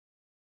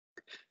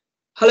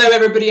Hello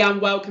everybody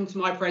and welcome to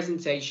my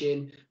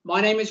presentation.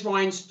 My name is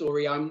Ryan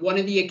Storey. I'm one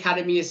of the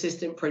Academy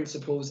Assistant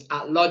Principals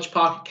at Lodge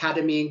Park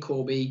Academy in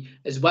Corby,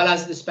 as well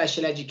as the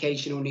Special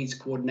Educational Needs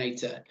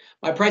Coordinator.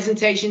 My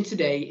presentation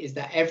today is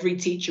that every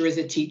teacher is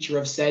a teacher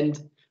of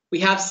SEND. We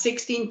have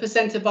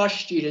 16% of our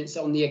students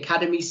on the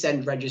Academy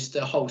SEND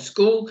register whole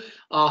school.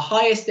 Our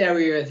highest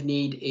area of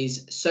need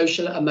is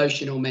social,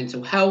 emotional,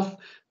 mental health,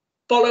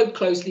 followed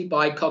closely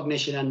by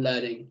cognition and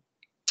learning.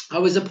 I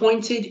was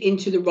appointed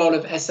into the role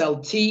of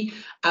SLT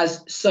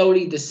as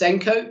solely the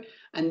SENCO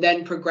and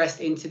then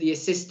progressed into the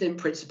assistant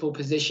principal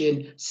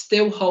position,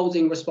 still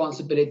holding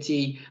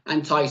responsibility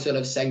and title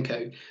of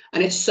SENCO.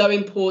 And it's so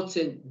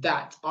important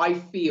that I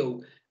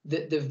feel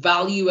that the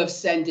value of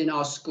SEND in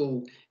our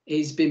school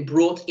has been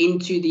brought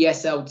into the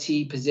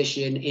SLT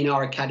position in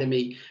our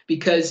academy,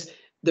 because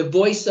the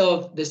voice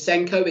of the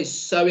SENCO is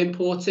so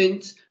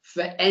important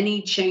for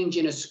any change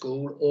in a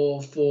school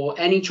or for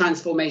any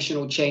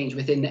transformational change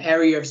within the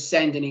area of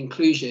SEND and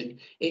inclusion.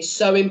 It's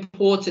so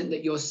important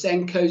that your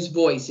SENCO's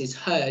voice is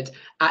heard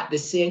at the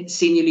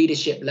senior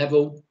leadership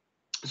level.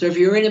 So if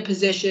you're in a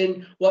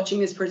position watching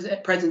this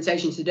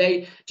presentation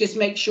today, just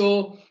make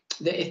sure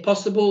that if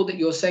possible that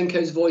your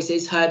SENCO's voice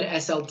is heard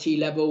at SLT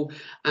level,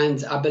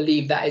 and I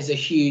believe that is a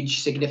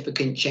huge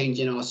significant change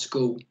in our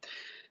school.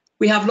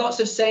 We have lots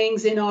of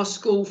sayings in our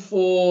school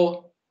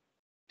for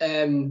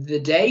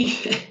the day,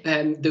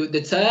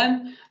 the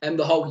term, and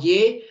the whole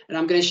year, and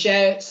I'm going to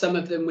share some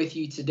of them with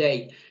you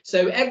today.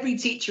 So every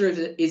teacher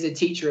is a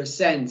teacher of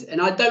SEND,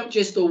 and I don't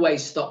just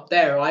always stop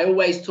there. I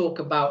always talk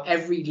about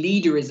every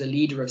leader is a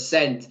leader of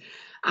SEND.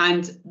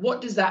 And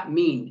what does that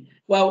mean?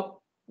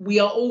 Well, we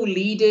are all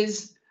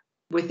leaders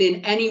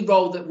within any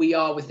role that we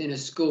are within a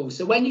school.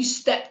 So when you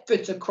step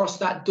foot across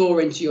that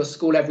door into your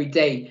school every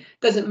day,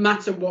 doesn't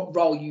matter what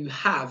role you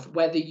have,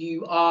 whether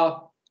you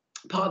are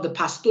part of the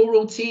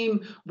pastoral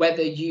team,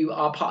 whether you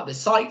are part of the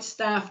site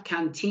staff,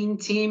 canteen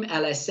team,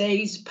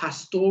 LSAs,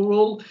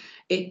 pastoral,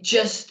 it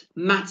just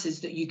matters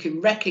that you can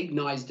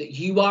recognize that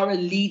you are a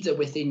leader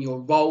within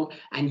your role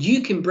and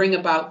you can bring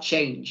about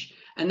change.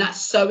 And that's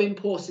so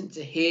important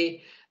to hear,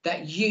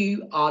 that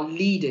you are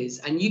leaders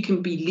and you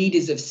can be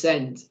leaders of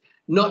SEND,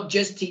 not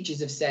just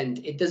teachers of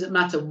SEND. It doesn't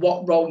matter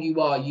what role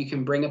you are, you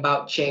can bring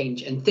about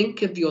change, and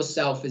think of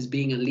yourself as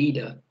being a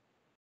leader.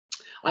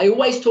 I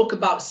always talk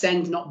about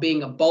SEND not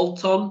being a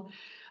bolt-on,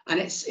 and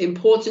it's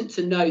important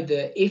to know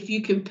that if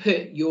you can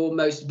put your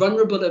most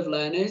vulnerable of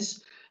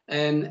learners,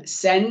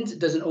 SEND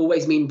doesn't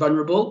always mean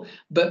vulnerable,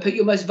 but put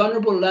your most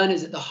vulnerable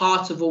learners at the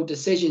heart of all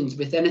decisions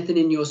with anything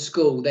in your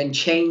school, then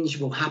change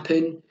will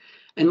happen.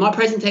 And my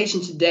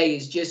presentation today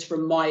is just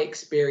from my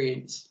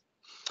experience.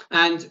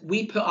 And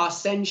we put our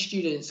SEND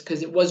students,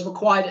 because it was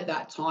required at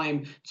that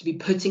time, to be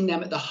putting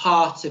them at the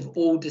heart of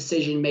all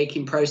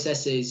decision-making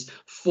processes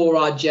for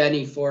our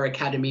journey for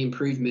academy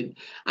improvement.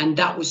 And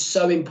that was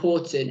so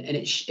important, and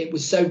it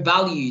was so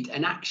valued,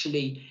 and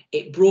actually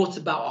it brought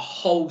about a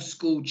whole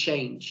school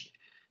change.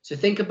 So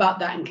think about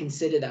that and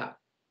consider that.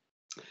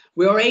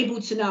 We are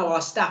able to now,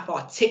 our staff,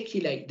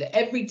 articulate that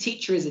every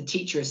teacher is a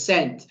teacher of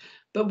SEND,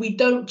 but we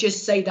don't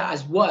just say that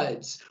as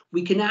words.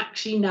 We can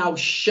actually now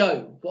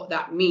show what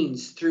that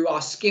means through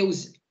our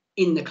skills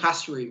in the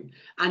classroom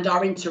and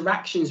our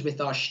interactions with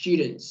our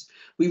students.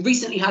 We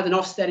recently had an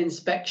Ofsted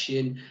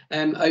inspection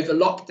over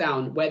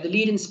lockdown, where the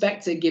lead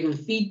inspector given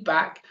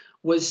feedback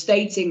was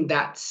stating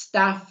that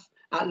staff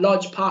at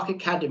Lodge Park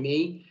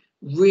Academy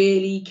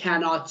really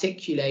can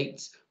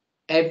articulate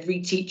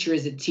every teacher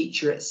is a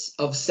teacher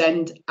of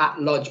SEND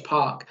at Lodge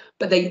Park,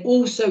 but they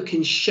also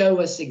can show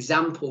us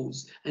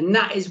examples. And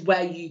that is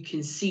where you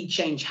can see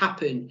change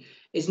happen.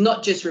 It's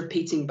not just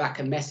repeating back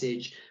a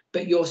message,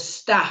 but your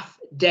staff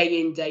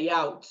day in, day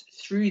out,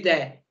 through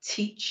their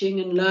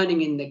teaching and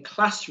learning in the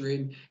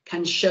classroom,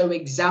 can show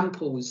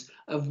examples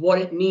of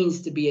what it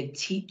means to be a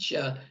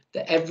teacher,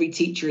 that every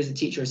teacher is a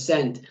teacher of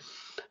SEND.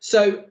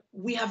 So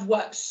we have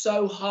worked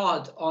so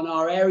hard on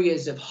our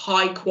areas of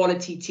high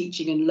quality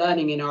teaching and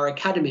learning in our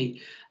academy.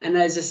 And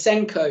as a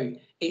SENCO,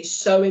 it's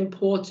so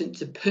important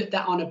to put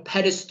that on a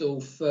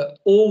pedestal for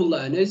all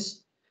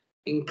learners,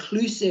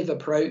 inclusive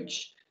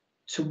approach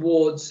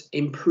towards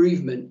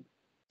improvement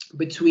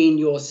between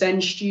your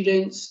SEND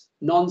students,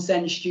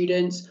 non-SEND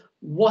students,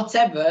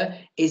 whatever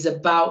is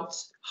about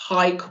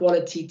high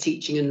quality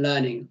teaching and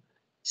learning.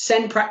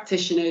 SEND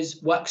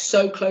practitioners work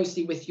so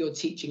closely with your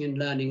teaching and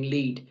learning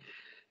lead.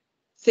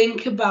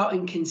 Think about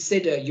and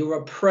consider your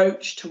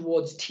approach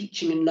towards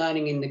teaching and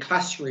learning in the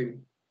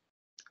classroom.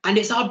 And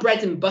it's our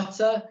bread and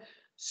butter.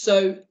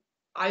 So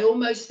I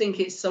almost think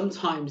it's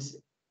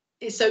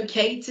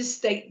okay to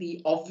state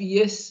the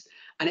obvious,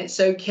 and it's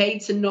okay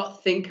to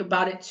not think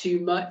about it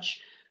too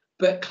much.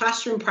 But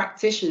classroom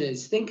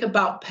practitioners, think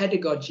about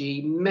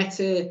pedagogy,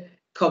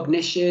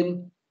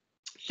 metacognition.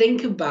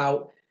 Think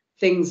about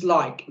things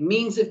like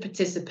means of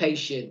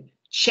participation,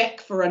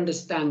 check for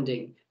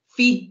understanding,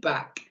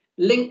 feedback,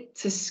 link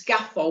to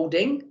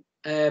scaffolding,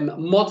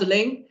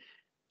 modelling,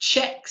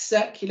 check,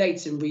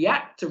 circulate and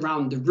react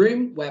around the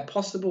room where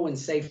possible and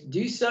safe to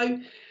do so,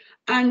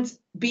 and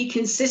be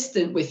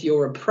consistent with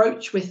your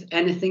approach with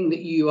anything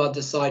that you are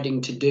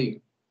deciding to do,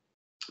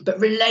 but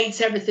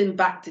relate everything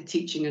back to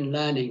teaching and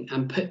learning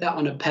and put that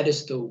on a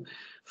pedestal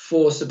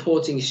for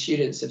supporting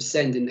students of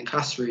SEND in the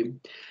classroom.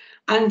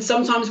 And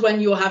sometimes when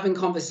you're having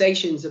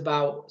conversations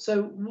about,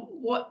 so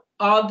what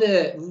are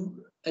the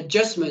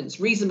adjustments,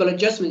 reasonable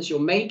adjustments you're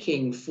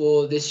making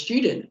for this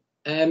student?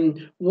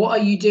 What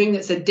are you doing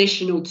that's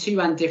additional to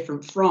and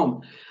different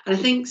from? And I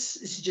think this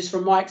is just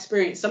from my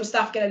experience, some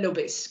staff get a little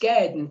bit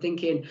scared and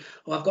thinking,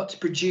 oh, I've got to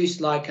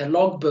produce like a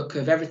logbook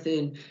of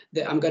everything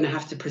that I'm going to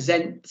have to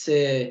present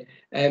to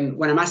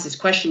when I'm asked this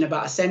question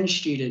about a SEND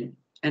student.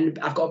 And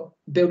I've got to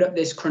build up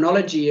this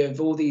chronology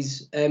of all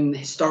these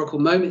historical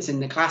moments in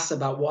the class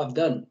about what I've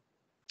done.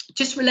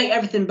 Just relate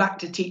everything back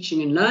to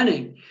teaching and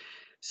learning.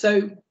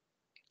 So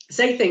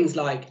say things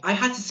like, I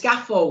had to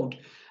scaffold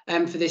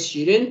for this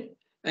student.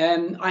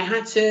 I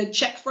had to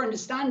check for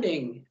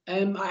understanding.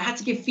 I had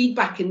to give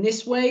feedback in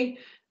this way.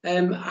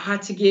 I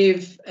had to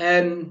give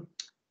I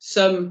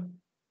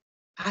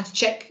had to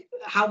check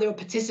how they were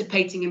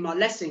participating in my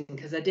lesson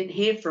because I didn't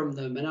hear from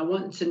them and I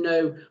wanted to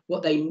know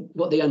what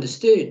they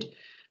understood.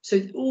 So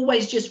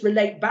always just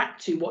relate back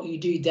to what you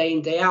do day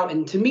in, day out.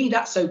 And to me,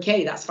 that's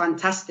okay. That's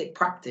fantastic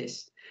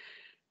practice.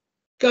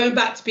 Going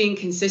back to being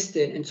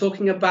consistent and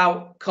talking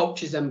about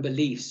cultures and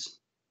beliefs.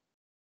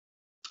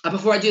 And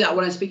before I do that, I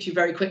want to speak to you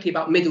very quickly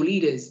about middle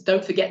leaders.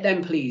 Don't forget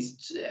them,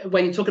 please.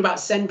 When you're talking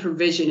about SEND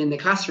provision in the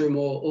classroom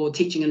or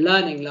teaching and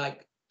learning,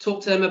 like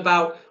talk to them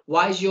about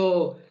why is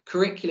your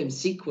curriculum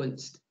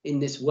sequenced in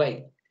this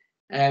way?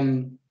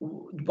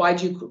 Why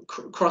do you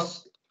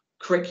cross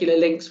curricular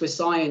links with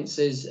science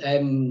as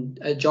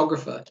a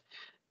geographer?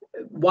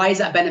 Why is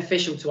that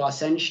beneficial to our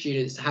SEND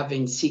students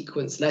having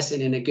sequenced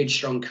lesson in a good,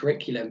 strong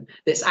curriculum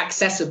that's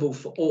accessible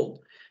for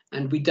all?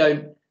 And we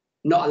don't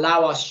not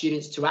allow our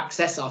students to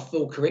access our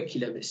full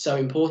curriculum. It's so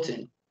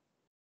important.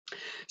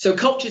 So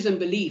cultures and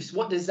beliefs,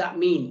 what does that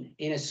mean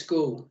in a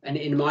school and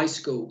in my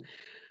school?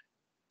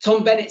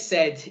 Tom Bennett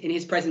said in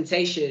his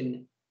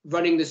presentation,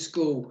 running the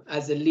school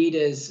as a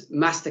leader's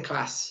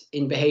masterclass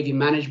in behavior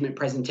management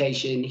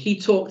presentation, he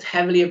talked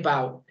heavily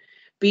about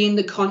being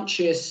the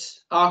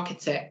conscious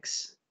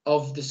architects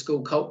of the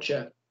school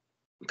culture.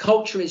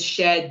 Culture is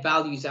shared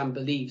values and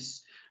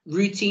beliefs.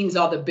 Routines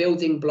are the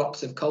building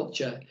blocks of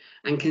culture,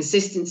 and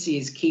consistency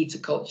is key to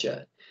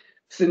culture.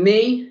 For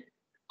me,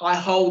 I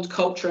hold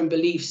culture and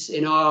beliefs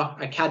in our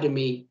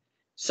academy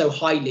so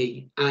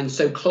highly and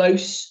so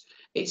close.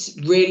 It's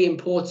really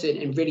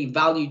important and really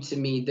valued to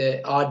me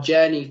that our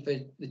journey for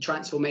the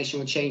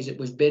transformational change that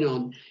we've been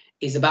on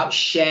is about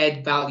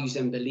shared values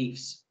and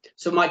beliefs.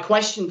 So my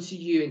question to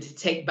you and to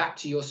take back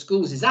to your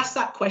schools is ask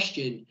that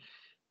question,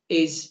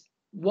 is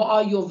what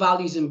are your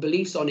values and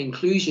beliefs on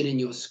inclusion in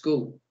your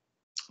school?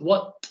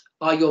 What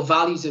are your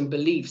values and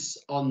beliefs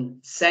on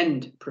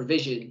SEND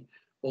provision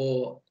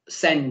or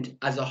SEND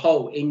as a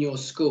whole in your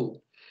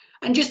school?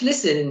 And just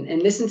listen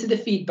and listen to the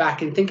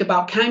feedback and think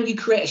about, can you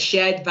create a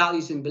shared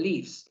values and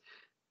beliefs?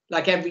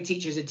 Like every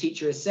teacher is a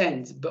teacher of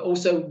SEND, but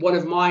also one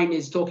of mine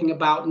is talking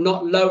about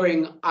not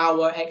lowering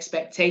our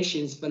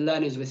expectations for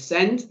learners with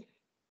SEND,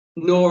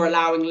 nor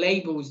allowing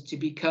labels to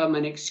become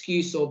an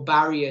excuse or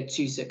barrier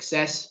to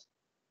success.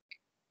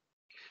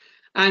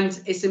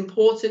 And it's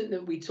important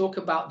that we talk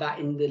about that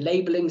in the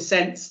labeling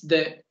sense,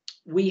 that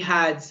we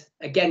had,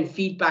 again,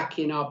 feedback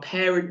in our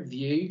parent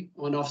view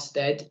on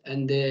Ofsted,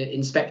 and the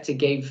inspector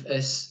gave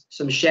us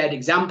some shared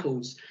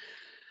examples.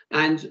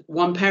 And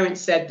one parent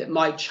said that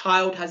my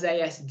child has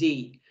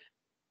ASD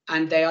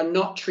and they are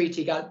not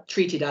treated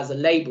as a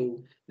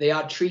label, they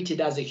are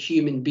treated as a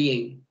human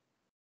being.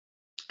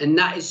 And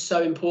that is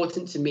so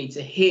important to me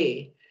to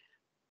hear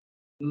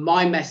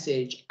my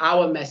message,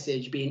 our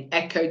message being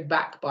echoed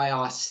back by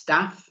our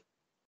staff,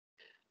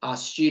 our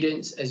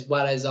students, as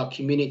well as our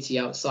community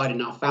outside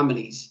and our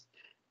families.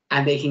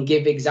 And they can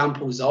give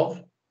examples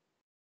of.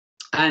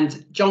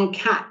 And John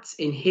Katz,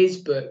 in his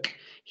book,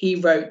 he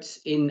wrote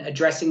in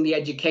addressing the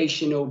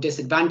educational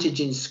disadvantage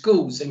in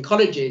schools and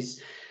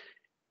colleges.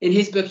 In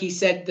his book, he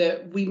said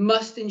that we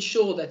must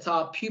ensure that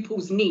our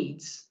pupils'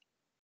 needs,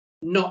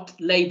 not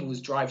labels,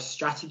 drive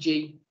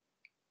strategy.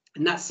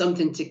 And that's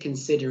something to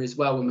consider as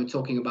well when we're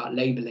talking about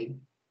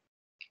labelling.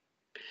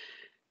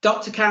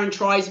 Dr. Karen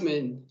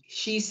Treisman,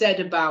 she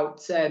said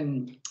about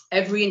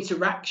every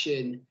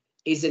interaction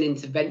is an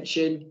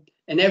intervention,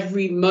 and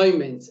every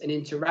moment an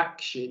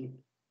interaction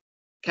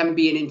can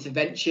be an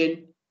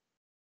intervention.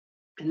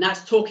 And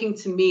that's talking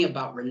to me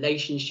about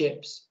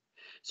relationships.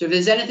 So if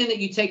there's anything that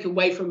you take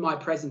away from my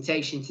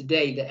presentation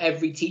today, that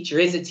every teacher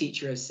is a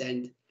teacher of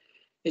SEND,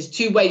 there's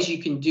two ways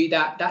you can do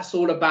that. That's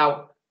all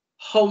about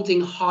holding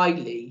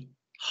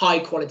high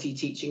quality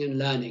teaching and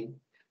learning,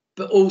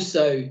 but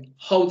also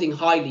holding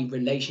highly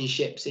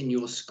relationships in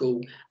your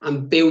school,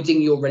 and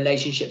building your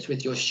relationships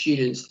with your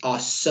students are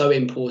so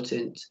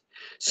important.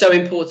 So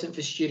important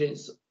for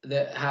students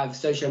that have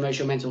social,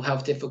 emotional, mental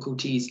health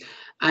difficulties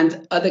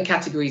and other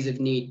categories of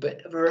need,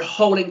 but for a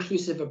whole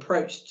inclusive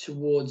approach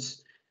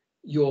towards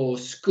your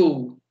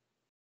school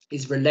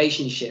is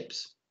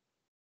relationships.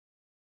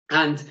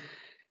 And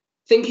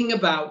thinking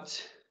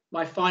about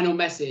my final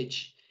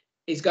message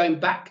is going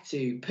back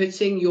to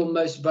putting your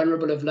most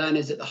vulnerable of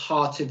learners at the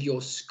heart of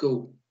your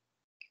school.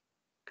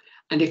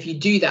 And if you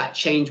do that,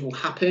 change will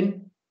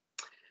happen.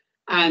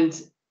 And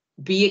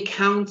be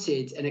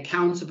accounted and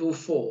accountable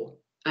for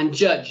and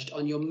judged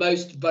on your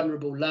most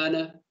vulnerable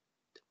learner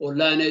or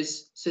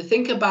learners. So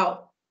think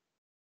about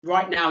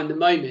right now in the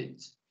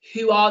moment,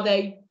 who are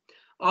they?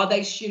 Are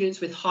they students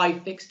with high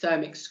fixed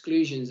term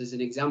exclusions, as an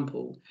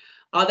example?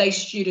 Are they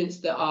students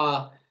that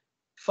are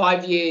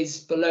 5 years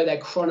below their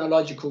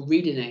chronological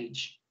reading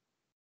age?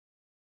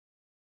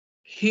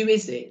 Who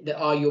is it that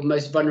are your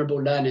most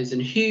vulnerable learners,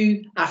 and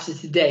who after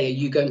today are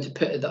you going to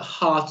put at the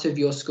heart of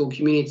your school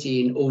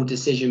community in all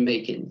decision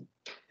making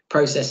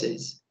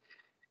processes?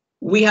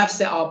 We have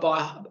set our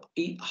bar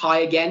high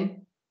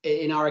again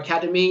in our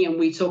academy, and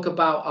we talk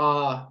about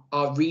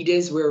our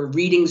readers. We're a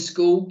reading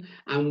school,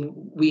 and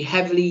we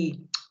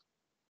heavily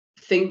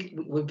think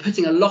we're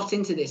putting a lot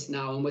into this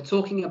now, and we're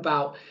talking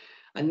about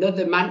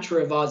another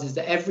mantra of ours is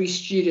that every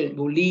student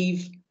will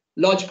leave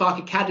Lodge Park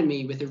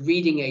Academy with a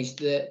reading age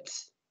that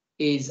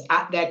is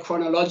at their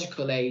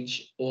chronological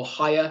age or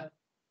higher.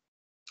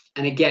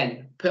 And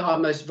again, put our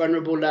most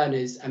vulnerable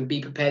learners and be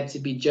prepared to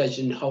be judged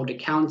and hold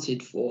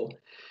accounted for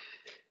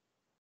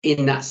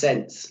in that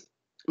sense.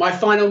 My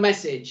final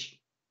message,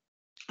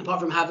 apart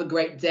from have a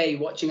great day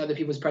watching other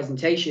people's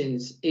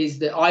presentations, is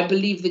that I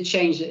believe the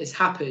change that has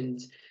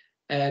happened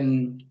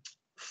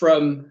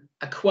from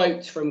a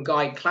quote from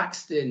Guy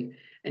Claxton,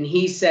 and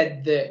he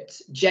said that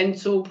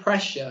gentle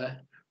pressure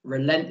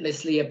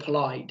relentlessly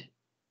applied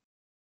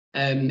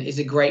is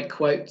a great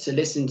quote to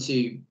listen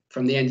to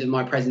from the end of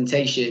my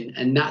presentation.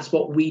 And that's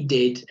what we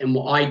did and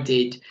what I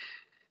did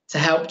to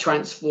help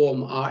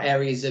transform our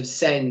areas of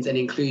SEND and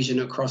inclusion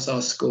across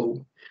our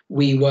school.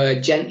 We were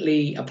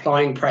gently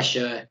applying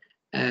pressure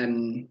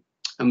and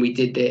we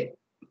did it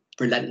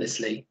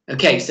relentlessly.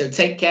 Okay, so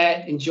take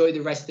care, enjoy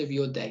the rest of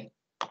your day.